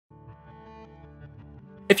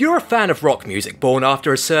If you're a fan of rock music born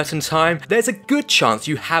after a certain time, there's a good chance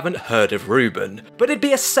you haven't heard of Reuben, but it'd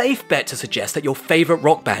be a safe bet to suggest that your favourite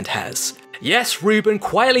rock band has. Yes, Reuben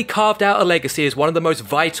quietly carved out a legacy as one of the most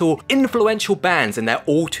vital, influential bands in their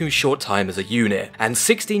all too short time as a unit, and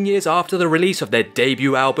 16 years after the release of their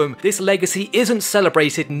debut album, this legacy isn't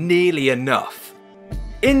celebrated nearly enough.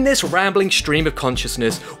 In this rambling stream of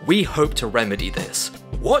consciousness, we hope to remedy this.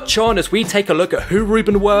 Watch on as we take a look at who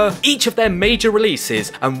Reuben were, each of their major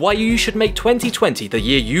releases, and why you should make 2020 the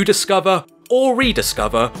year you discover, or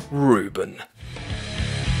rediscover, Reuben.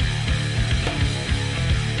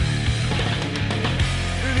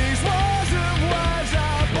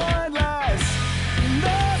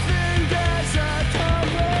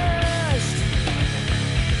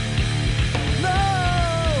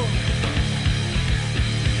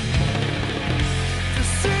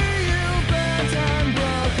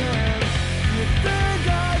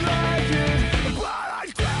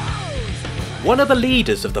 One of the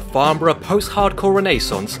leaders of the Farnborough post-hardcore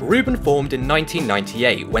renaissance, Reuben formed in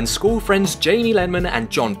 1998 when school friends Jamie Lenman and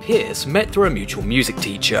John Pierce met through a mutual music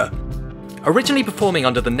teacher. Originally performing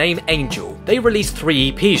under the name Angel, they released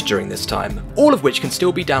 3 EPs during this time, all of which can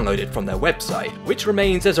still be downloaded from their website, which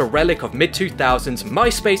remains as a relic of mid-2000s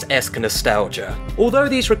MySpace-esque nostalgia. Although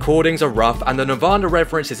these recordings are rough and the Nirvana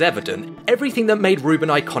reference is evident, everything that made Reuben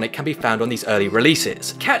iconic can be found on these early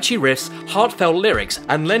releases. Catchy riffs, heartfelt lyrics,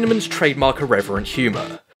 and Lenman's trademark irreverent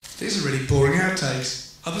humour. These are really boring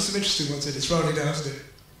outtakes. I've got some interesting ones in. It's rolling down, isn't it?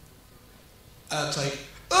 Outtake.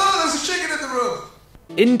 Oh, there's a chicken in the room!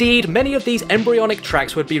 Indeed, many of these embryonic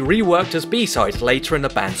tracks would be reworked as B-sides later in the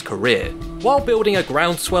band's career. While building a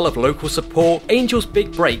groundswell of local support, Angel's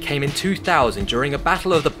big break came in 2000 during a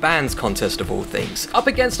Battle of the Bands contest of all things. Up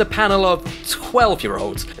against a panel of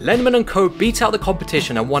 12-year-olds, Lenman and co beat out the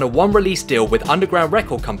competition and won a one-release deal with underground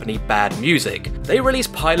record company Bad Music. They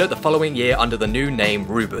released Pilot the following year under the new name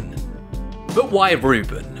Reuben. But why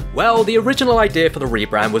Reuben? Well, the original idea for the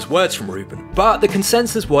rebrand was words from Reuben, but the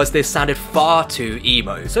consensus was this sounded far too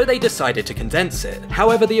emo, so they decided to condense it.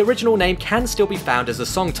 However, the original name can still be found as a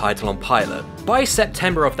song title on Pilot. By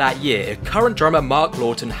September of that year, current drummer Mark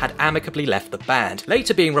Lawton had amicably left the band,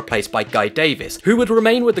 later being replaced by Guy Davis, who would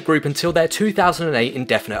remain with the group until their 2008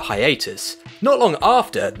 indefinite hiatus. Not long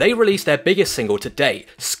after, they released their biggest single to date,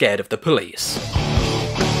 Scared of the Police.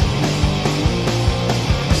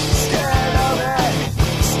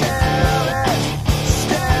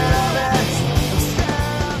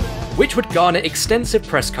 Which would garner extensive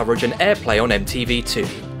press coverage and airplay on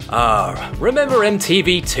MTV2. Ah, remember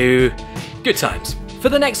MTV2? Good times. For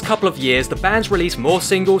the next couple of years, the bands released more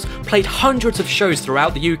singles, played hundreds of shows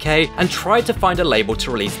throughout the UK, and tried to find a label to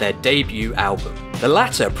release their debut album. The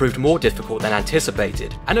latter proved more difficult than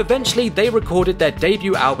anticipated, and eventually they recorded their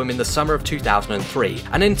debut album in the summer of 2003,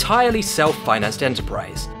 an entirely self-financed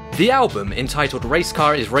enterprise. The album, entitled Race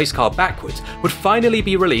Car is Race Car Backwards, would finally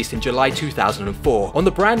be released in July 2004 on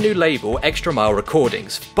the brand new label Extra Mile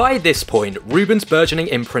Recordings. By this point, Reuben's burgeoning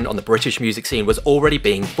imprint on the British music scene was already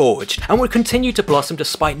being forged, and would continue to blossom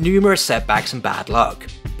despite numerous setbacks and bad luck.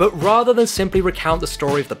 But rather than simply recount the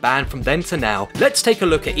story of the band from then to now, let's take a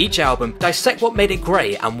look at each album, dissect what made it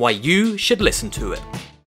great, and why you should listen to it.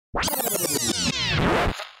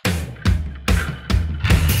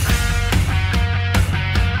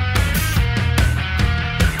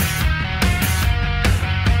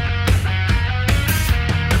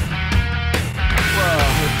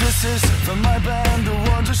 My band, the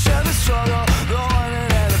one to share the struggle, the one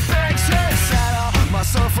that had a big chair sat on my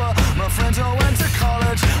sofa. My friends all went to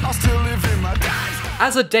college, I'll still live in my dad's.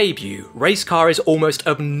 As a debut, Race Car is almost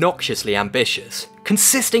obnoxiously ambitious,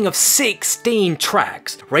 consisting of 16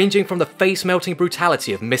 tracks, ranging from the face-melting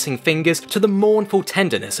brutality of Missing Fingers to the mournful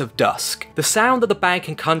tenderness of Dusk. The sound that the band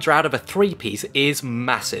can conjure out of a 3-piece is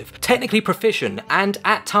massive, technically proficient, and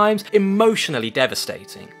at times emotionally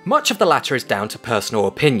devastating. Much of the latter is down to personal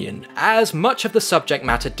opinion, as much of the subject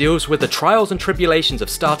matter deals with the trials and tribulations of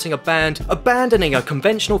starting a band, abandoning a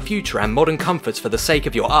conventional future and modern comforts for the sake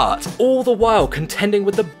of your art, all the while contending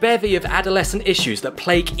with the bevy of adolescent issues that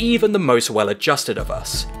plague even the most well-adjusted of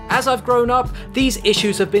us. As I've grown up, these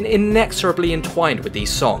issues have been inexorably entwined with these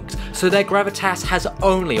songs, so their gravitas has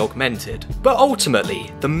only augmented. But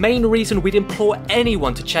ultimately, the main reason we'd implore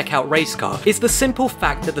anyone to check out Race Car is the simple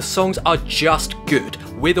fact that the songs are just good,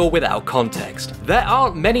 with or without context. There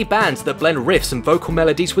aren't many bands that blend riffs and vocal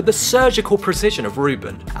melodies with the surgical precision of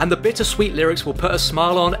Reuben, and the bittersweet lyrics will put a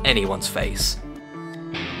smile on anyone's face.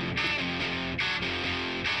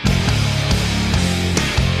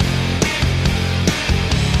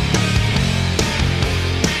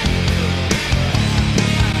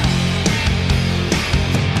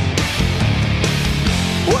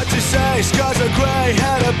 face, cause a grey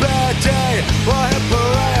had a bad day. Well,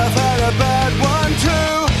 hooray, I've had a bad one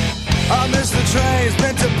too. I miss the trains,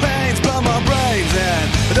 been to pains, but my brains in.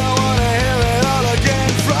 I don't wanna hear it all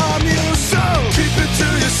again from you. So keep it to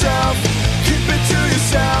yourself, keep it to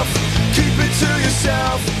yourself, keep it to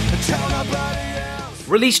yourself, and tell nobody else.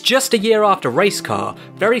 Released just a year after Race Car,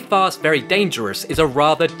 Very Fast, Very Dangerous is a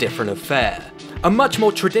rather different affair. A much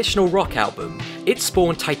more traditional rock album, it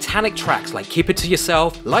spawned titanic tracks like Keep It To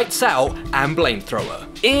Yourself, Lights Out, and Flamethrower.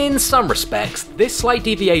 In some respects, this slight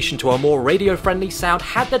deviation to a more radio-friendly sound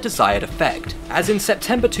had the desired effect, as in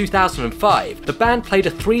September 2005, the band played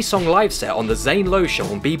a 3-song live set on the Zane Lowe Show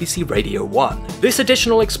on BBC Radio 1. This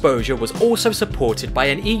additional exposure was also supported by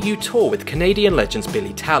an EU tour with Canadian legends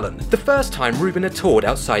Billy Talon, the first time Reuben had toured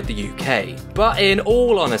outside the UK. But in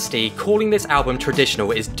all honesty, calling this album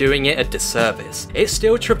traditional is doing it a disservice. It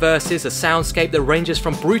still traverses a soundscape that ranges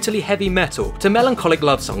from brutally heavy metal to melancholic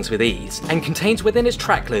love songs with ease, and contains within its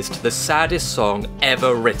tracklist the saddest song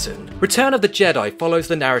ever written. Return of the Jedi follows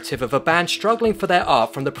the narrative of a band struggling for their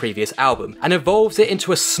art from the previous album, and evolves it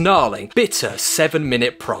into a snarling, bitter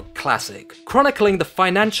 7-minute prog classic. Chronicling the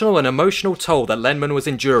financial and emotional toll that Lenman was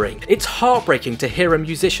enduring, it's heartbreaking to hear a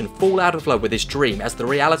musician fall out of love with his dream as the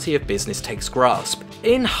reality of business takes grasp.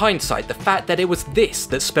 In hindsight, the fact that it was this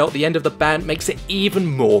that spelt the end of the band makes it even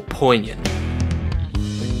more poignant.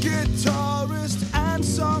 Guitarist and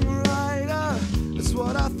songwriter, that's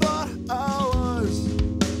what I thought I was.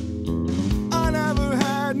 I never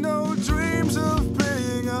had no dreams of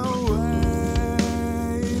being a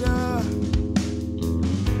waiter,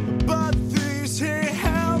 but these here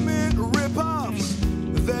helmet rip-offs,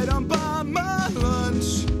 they don't buy my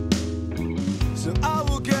lunch, so I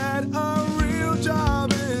will get a real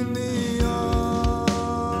job in the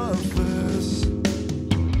office,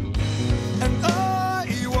 and I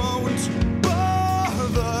won't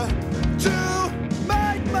bother to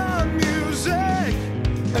make my music,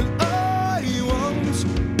 and I won't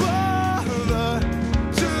bother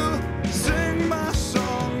to sing my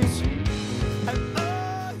songs, and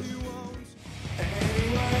I won't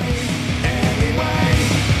anyway.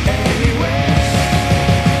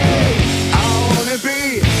 I wanna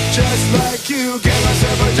be just like you, get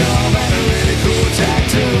myself a job and a really cool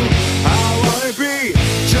tattoo. I wanna be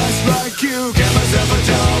just like you, get myself a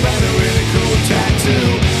job and a really cool tattoo.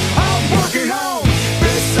 I'm walking home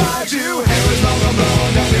beside you, hair is long and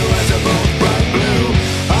blonde and your eyes are both bright blue.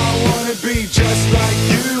 I wanna be just like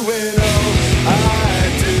you in all I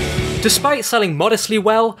do. Despite selling modestly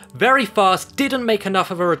well, Very Fast didn't make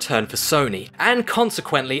enough of a return for Sony, and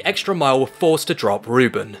consequently Extra Mile were forced to drop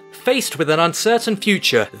Reuben. Faced with an uncertain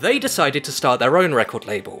future, they decided to start their own record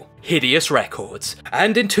label, Hideous Records,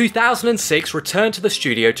 and in 2006 returned to the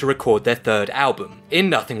studio to record their third album, In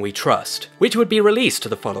Nothing We Trust, which would be released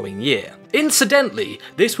the following year. Incidentally,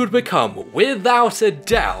 this would become, without a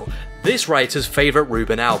doubt, this writer's favourite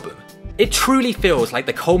Reuben album. It truly feels like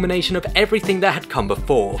the culmination of everything that had come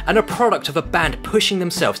before, and a product of a band pushing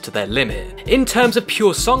themselves to their limit. In terms of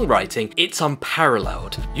pure songwriting, it's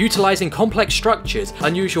unparalleled, utilising complex structures,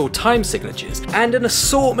 unusual time signatures, and an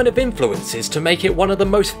assortment of influences to make it one of the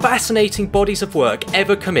most fascinating bodies of work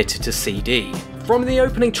ever committed to CD. From the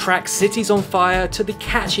opening track Cities on Fire, to the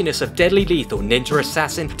catchiness of Deadly Lethal Ninja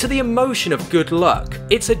Assassin, to the emotion of Good Luck,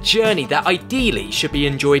 it's a journey that ideally should be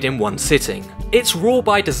enjoyed in one sitting. It's raw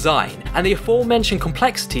by design, and the aforementioned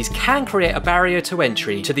complexities can create a barrier to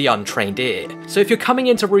entry to the untrained ear. So if you're coming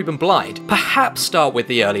into Reuben blind, perhaps start with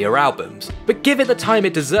the earlier albums, but give it the time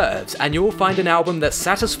it deserves and you'll find an album that's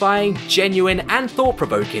satisfying, genuine, and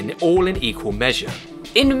thought-provoking all in equal measure.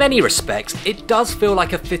 In many respects, it does feel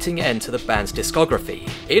like a fitting end to the band's discography.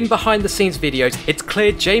 In behind-the-scenes videos, it's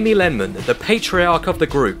clear Jamie Lenman, the patriarch of the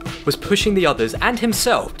group, was pushing the others and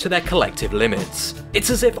himself to their collective limits. It's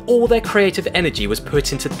as if all their creative energy was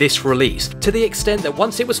put into this release, to the extent that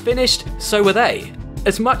once it was finished, so were they.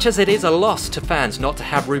 As much as it is a loss to fans not to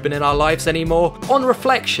have Reuben in our lives anymore, on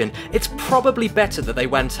reflection, it's probably better that they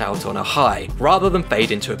went out on a high, rather than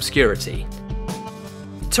fade into obscurity.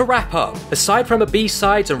 To wrap up, aside from a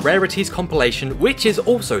B-sides and rarities compilation, which is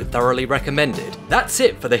also thoroughly recommended, that's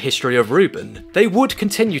it for the history of Reuben. They would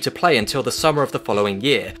continue to play until the summer of the following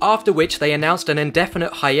year, after which they announced an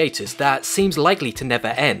indefinite hiatus that seems likely to never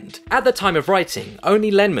end. At the time of writing,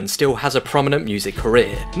 only Lenman still has a prominent music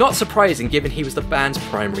career, not surprising given he was the band's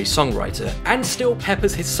primary songwriter, and still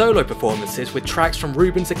peppers his solo performances with tracks from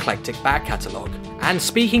Reuben's eclectic back catalogue. And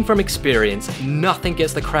speaking from experience, nothing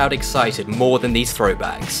gets the crowd excited more than these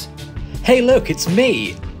throwbacks. Hey look, it's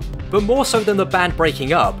me! But more so than the band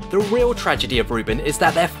breaking up, the real tragedy of Reuben is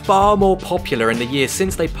that they're far more popular in the years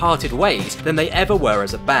since they parted ways than they ever were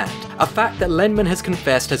as a band. A fact that Lenman has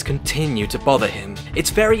confessed has continued to bother him. It's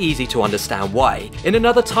very easy to understand why. In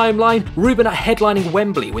another timeline, Reuben are headlining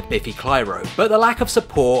Wembley with Biffy Clyro, but the lack of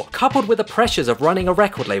support, coupled with the pressures of running a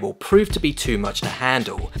record label, proved to be too much to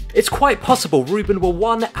handle. It's quite possible Reuben were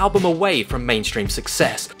one album away from mainstream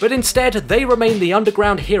success, but instead they remain the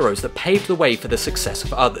underground heroes that paved the way for the success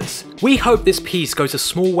of others. We hope this piece goes a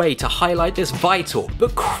small way to highlight this vital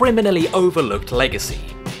but criminally overlooked legacy.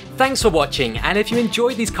 Thanks for watching, and if you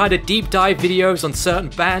enjoyed these kind of deep dive videos on certain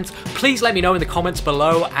bands, please let me know in the comments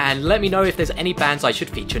below and let me know if there's any bands I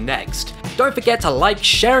should feature next. Don't forget to like,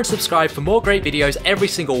 share and subscribe for more great videos every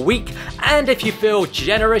single week, and if you feel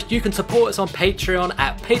generous, you can support us on Patreon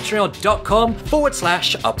at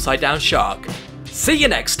patreon.com/UpsideDownShark. See you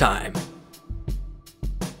next time!